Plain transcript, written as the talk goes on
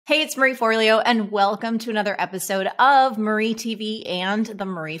Hey, it's Marie Forleo, and welcome to another episode of MarieTV and the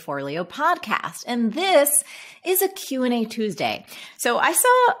Marie Forleo podcast. And this is a Q&A Tuesday. So I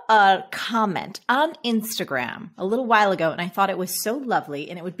saw a comment on Instagram a little while ago, and I thought it was so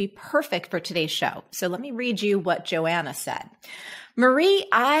lovely, and it would be perfect for today's show. So let me read you what Joanna said. Marie,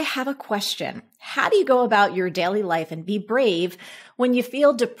 I have a question. How do you go about your daily life and be brave when you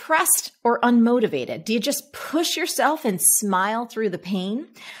feel depressed or unmotivated? Do you just push yourself and smile through the pain?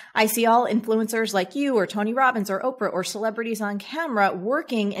 I see all influencers like you or Tony Robbins or Oprah or celebrities on camera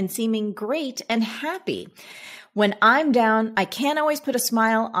working and seeming great and happy. When I'm down, I can't always put a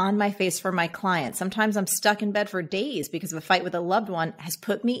smile on my face for my clients. Sometimes I'm stuck in bed for days because of a fight with a loved one has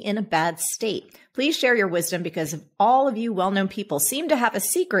put me in a bad state. Please share your wisdom because all of you well-known people seem to have a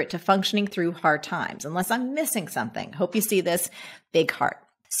secret to functioning through hard times, unless I'm missing something. Hope you see this. Big heart.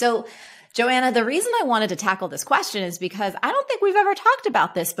 So, Joanna, the reason I wanted to tackle this question is because I don't think we've ever talked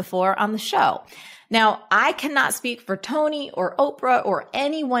about this before on the show. Now, I cannot speak for Tony or Oprah or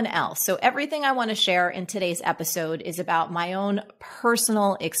anyone else. So everything I want to share in today's episode is about my own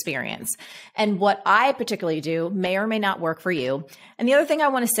personal experience. And what I particularly do may or may not work for you. And the other thing I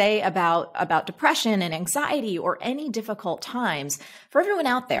want to say about depression and anxiety or any difficult times for everyone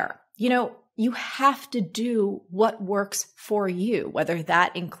out there, you have to do what works for you, whether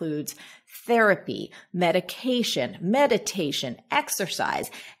that includes therapy, medication, meditation,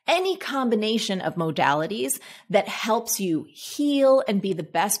 exercise, any combination of modalities that helps you heal and be the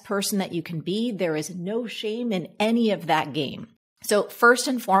best person that you can be. There is no shame in any of that game. So first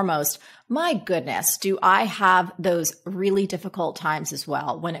and foremost, my goodness, do I have those really difficult times as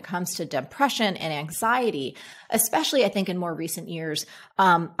well when it comes to depression and anxiety, especially I think in more recent years.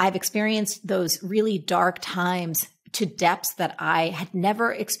 I've experienced those really dark times to depths that I had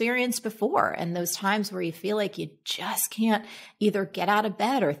never experienced before. And those times where you feel like you just can't either get out of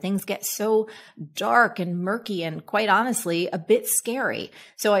bed or things get so dark and murky and quite honestly, a bit scary.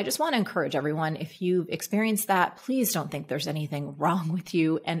 So I just want to encourage everyone, if you've experienced that, please don't think there's anything wrong with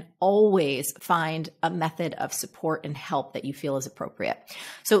you and always find a method of support and help that you feel is appropriate.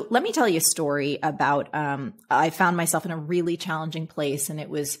 So let me tell you a story about, I found myself in a really challenging place, and it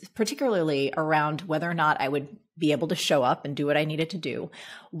was particularly around whether or not I would be able to show up and do what I needed to do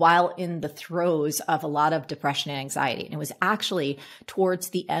while in the throes of a lot of depression and anxiety. And it was actually towards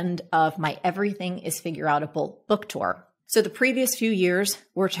the end of my Everything is Figure Outable book tour. So the previous few years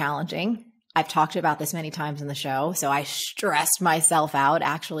were challenging. I've talked about this many times in the show. So I stressed myself out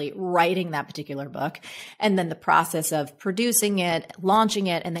actually writing that particular book. And then the process of producing it, launching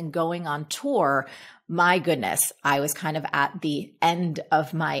it, and then going on tour. My goodness, I was kind of at the end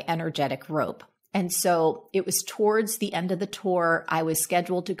of my energetic rope. And so it was towards the end of the tour. I was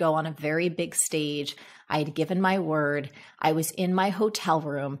scheduled to go on a very big stage. I had given my word. I was in my hotel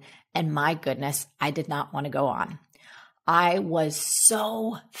room, and my goodness, I did not want to go on. I was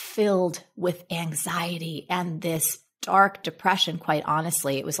so filled with anxiety and this dark depression, quite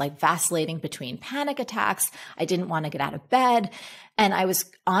honestly. It was like vacillating between panic attacks. I didn't want to get out of bed. And I was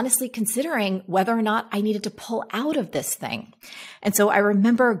honestly considering whether or not I needed to pull out of this thing. And so I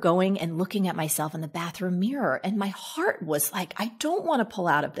remember going and looking at myself in the bathroom mirror, and my heart was like, I don't want to pull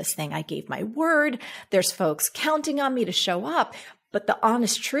out of this thing. I gave my word. There's folks counting on me to show up. But the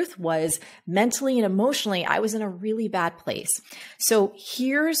honest truth was, mentally and emotionally, I was in a really bad place. So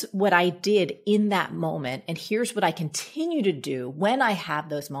here's what I did in that moment. And here's what I continue to do when I have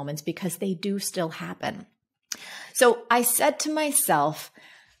those moments, because they do still happen. So I said to myself,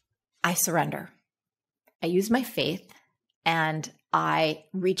 I surrender. I used my faith, and I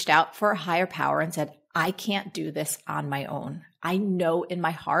reached out for a higher power and said, I can't do this on my own. I know in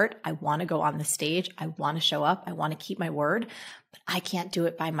my heart, I want to go on the stage. I want to show up. I want to keep my word, but I can't do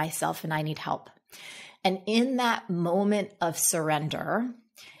it by myself, and I need help. And in that moment of surrender,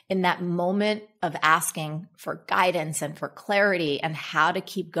 in that moment of asking for guidance and for clarity and how to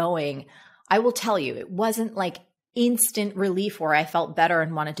keep going, I will tell you, it wasn't like instant relief where I felt better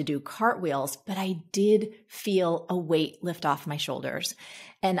and wanted to do cartwheels, but I did feel a weight lift off my shoulders.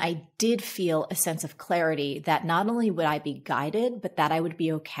 And I did feel a sense of clarity that not only would I be guided, but that I would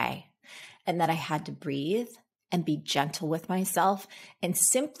be okay. And that I had to breathe and be gentle with myself and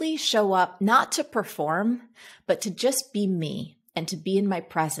simply show up, not to perform, but to just be me and to be in my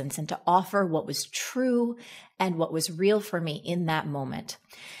presence and to offer what was true and what was real for me in that moment.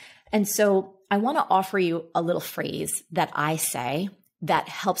 And so I want to offer you a little phrase that I say that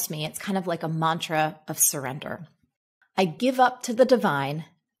helps me. It's kind of like a mantra of surrender. I give up to the divine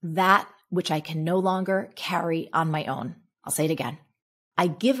that which I can no longer carry on my own. I'll say it again. I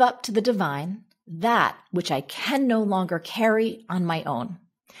give up to the divine that which I can no longer carry on my own.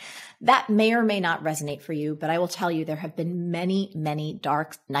 That may or may not resonate for you, but I will tell you there have been many, many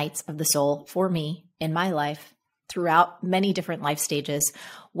dark nights of the soul for me in my life throughout many different life stages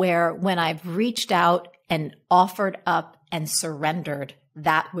where when I've reached out and offered up and surrendered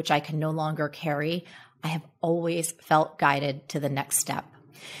that which I can no longer carry, I have always felt guided to the next step.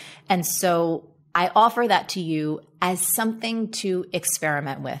 And so I offer that to you as something to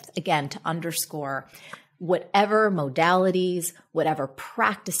experiment with, again, to underscore whatever modalities, whatever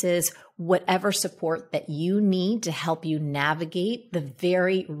practices, whatever support that you need to help you navigate the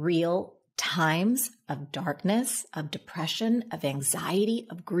very real times of darkness, of depression, of anxiety,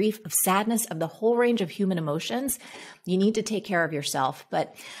 of grief, of sadness, of the whole range of human emotions. You need to take care of yourself.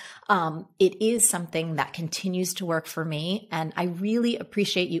 But it is something that continues to work for me. And I really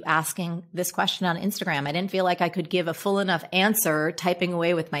appreciate you asking this question on Instagram. I didn't feel like I could give a full enough answer typing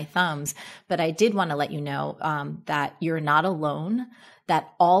away with my thumbs, but I did want to let you know that you're not alone,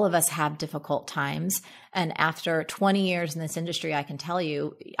 that all of us have difficult times. And after 20 years in this industry, I can tell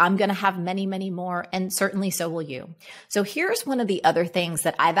you, I'm going to have many, many more, and certainly so will you. So here's one of the other things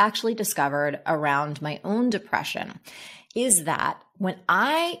that I've actually discovered around my own depression is that when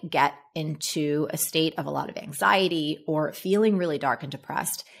I get into a state of a lot of anxiety or feeling really dark and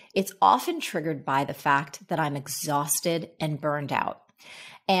depressed, it's often triggered by the fact that I'm exhausted and burned out.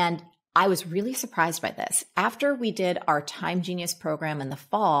 And I was really surprised by this. After we did our Time Genius program in the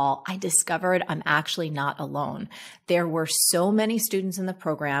fall, I discovered I'm actually not alone. There were so many students in the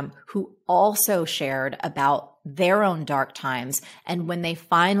program who also shared about their own dark times. And when they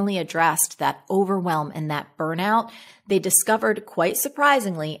finally addressed that overwhelm and that burnout, they discovered quite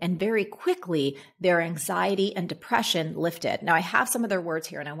surprisingly and very quickly their anxiety and depression lifted. Now, I have some of their words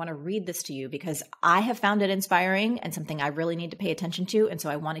here and I want to read this to you because I have found it inspiring and something I really need to pay attention to. And so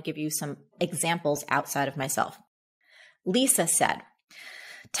I want to give you some examples outside of myself. Lisa said,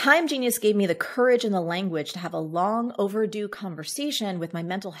 Time Genius gave me the courage and the language to have a long overdue conversation with my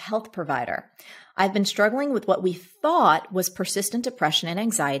mental health provider. I've been struggling with what we thought was persistent depression and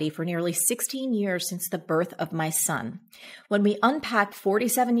anxiety for nearly 16 years since the birth of my son. When we unpacked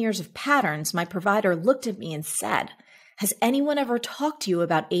 47 years of patterns, my provider looked at me and said, "Has anyone ever talked to you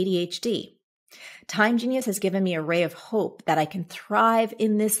about ADHD?" Time Genius has given me a ray of hope that I can thrive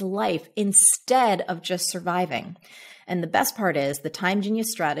in this life instead of just surviving. And the best part is the Time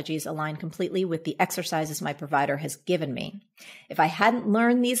Genius strategies align completely with the exercises my provider has given me. If I hadn't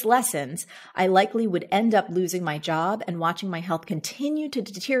learned these lessons, I likely would end up losing my job and watching my health continue to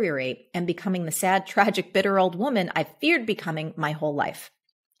deteriorate and becoming the sad, tragic, bitter old woman I feared becoming my whole life.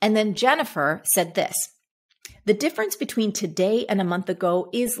 And then Jennifer said this. The difference between today and a month ago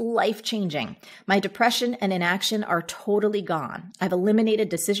is life-changing. My depression and inaction are totally gone. I've eliminated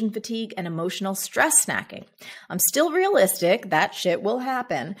decision fatigue and emotional stress snacking. I'm still realistic, that shit will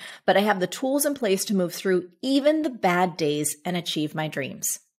happen, but I have the tools in place to move through even the bad days and achieve my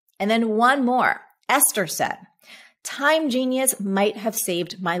dreams. And then one more. Esther said, Time Genius might have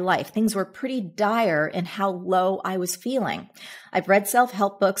saved my life. Things were pretty dire in how low I was feeling. I've read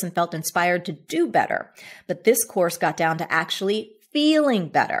self-help books and felt inspired to do better, but this course got down to actually feeling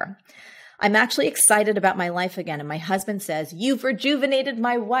better. I'm actually excited about my life again, and my husband says, "You've rejuvenated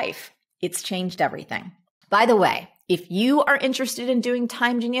my wife." It's changed everything. By the way, if you are interested in doing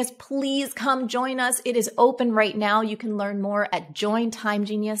Time Genius, please come join us. It is open right now. You can learn more at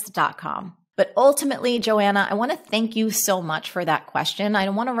jointimegenius.com. But ultimately, Joanna, I want to thank you so much for that question. I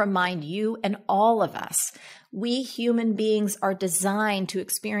want to remind you and all of us, we human beings are designed to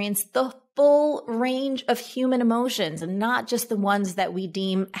experience the full range of human emotions and not just the ones that we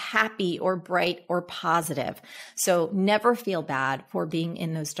deem happy or bright or positive. So never feel bad for being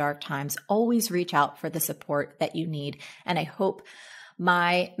in those dark times. Always reach out for the support that you need. And I hope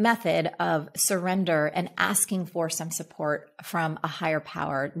my method of surrender and asking for some support from a higher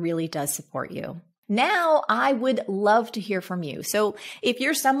power really does support you. Now, I would love to hear from you. So if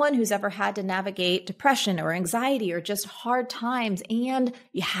you're someone who's ever had to navigate depression or anxiety or just hard times and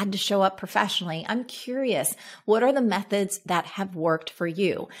you had to show up professionally, I'm curious, what are the methods that have worked for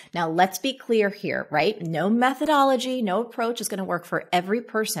you? Now, let's be clear here, right? No methodology, no approach is going to work for every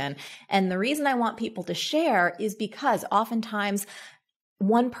person. And the reason I want people to share is because oftentimes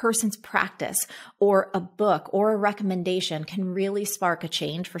one person's practice or a book or a recommendation can really spark a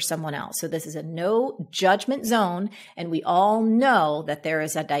change for someone else. So this is a no judgment zone. And we all know that there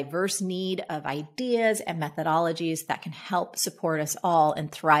is a diverse need of ideas and methodologies that can help support us all in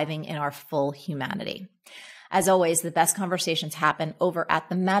thriving in our full humanity. As always, the best conversations happen over at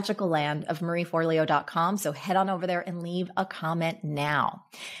the magical land of MarieForleo.com. So head on over there and leave a comment now.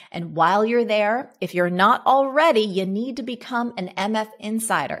 And while you're there, if you're not already, you need to become an MF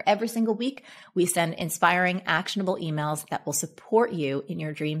Insider. Every single week, we send inspiring, actionable emails that will support you in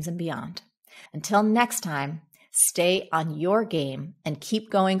your dreams and beyond. Until next time, stay on your game and keep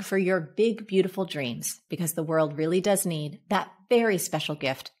going for your big, beautiful dreams, because the world really does need that very special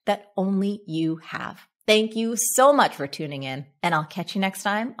gift that only you have. Thank you so much for tuning in, and I'll catch you next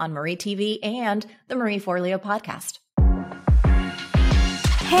time on MarieTV and the Marie Forleo podcast.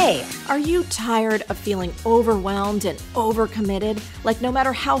 Hey, are you tired of feeling overwhelmed and overcommitted? Like no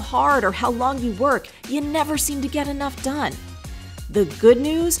matter how hard or how long you work, you never seem to get enough done. The good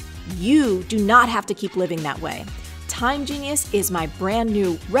news? You do not have to keep living that way. Time Genius is my brand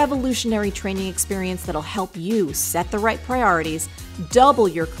new revolutionary training experience that'll help you set the right priorities, double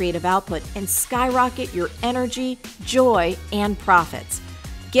your creative output, and skyrocket your energy, joy, and profits.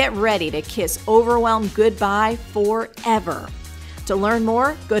 Get ready to kiss overwhelm goodbye forever. To learn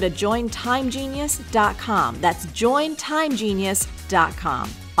more, go to jointimegenius.com. That's jointimegenius.com.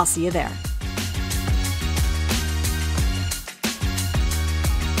 I'll see you there.